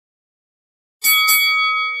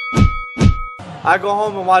I go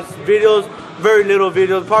home and watch videos, very little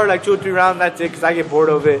videos, probably like 2 or 3 rounds. That's it, because I get bored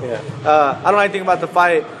of it. I don't like thinking about the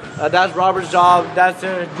fight. That's Robert's job. That's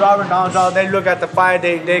Robert Donald's job. They look at the fight.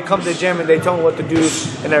 They come to the gym and they tell me what to do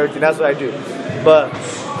and everything. That's what I do. But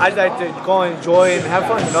I just like to go and enjoy and have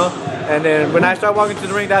fun, you know. And then when I start walking to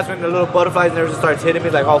the ring, that's when the little butterflies and everything starts hitting me.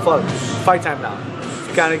 Like, oh fuck, fight time now.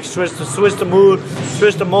 Kind of switch the mood,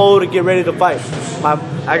 switch the mode, and get ready to fight.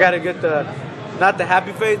 I gotta get not the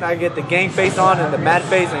happy face, I get the gang face on and the mad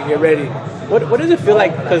face and get ready. What does it feel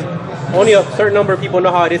like? Because only a certain number of people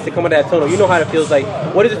know how it is to come out of that tunnel. You know how it feels like.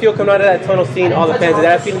 What does it feel coming out of that tunnel, seeing all the fans? Is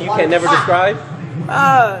that a feeling you can never describe?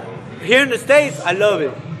 Here in the States, I love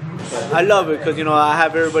it. I love it because, you know, I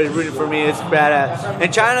have everybody rooting for me. It's badass.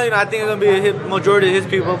 In China, you know, I think it's going to be a majority of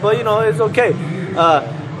his people, but, you know, it's okay.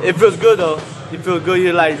 It feels good, though. You feel good.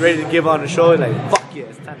 You're, like, ready to give on the show. It's like, fuck yeah,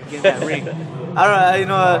 it's time to get in that ring. I don't know, you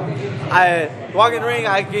know, I walk in the ring,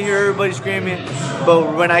 I can hear everybody screaming,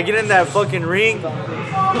 but when I get in that fucking ring,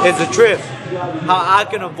 it's a trip. How I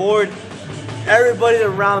can avoid everybody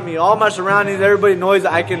around me, all my surroundings, everybody noise,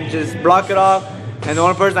 I can just block it off, and the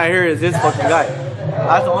only person I hear is this fucking guy.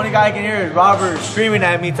 That's the only guy I can hear is Robert screaming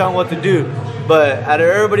at me, telling me what to do. But out of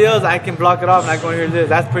everybody else, I can block it off and I can hear this.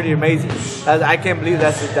 That's pretty amazing. I can't believe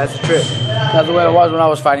that's a trip. That's the way it was when I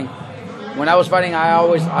was fighting. When I was fighting, I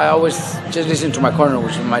always just listened to my corner,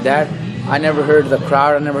 which was my dad. I never heard the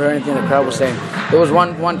crowd. I never heard anything the crowd was saying. There was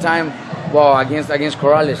one time, well, against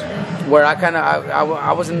Corrales, where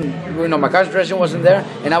I wasn't, you know, my concentration wasn't there,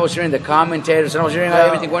 and I was hearing the commentators, and I was hearing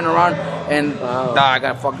everything going around, and I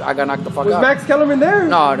got knocked the fuck out. Was Max Kellerman there?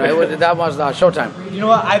 No, that was Showtime. You know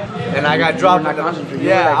what? I got dropped.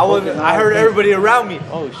 Yeah, I heard everybody around me,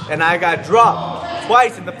 and I got dropped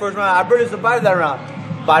twice in the first round. I barely survived that round.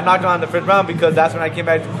 But I knocked him out in the 5th round because that's when I came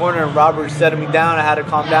back to the corner and Robert settled me down. I had to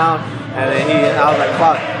calm down, and then I was like,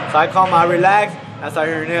 fuck. So I calmed, I relaxed, I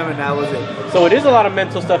started hearing him, and that was it. So it is a lot of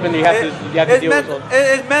mental stuff in there you have to deal with.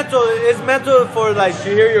 It's mental. It's mental for, like, to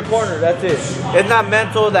hear your corner. That's it. It's not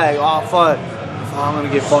mental that, oh fuck, I'm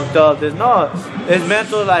gonna get fucked up. It's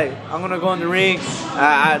mental, like, I'm gonna go in the ring.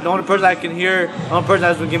 The only person I can hear, the only person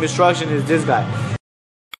that's gonna give me instruction is this guy.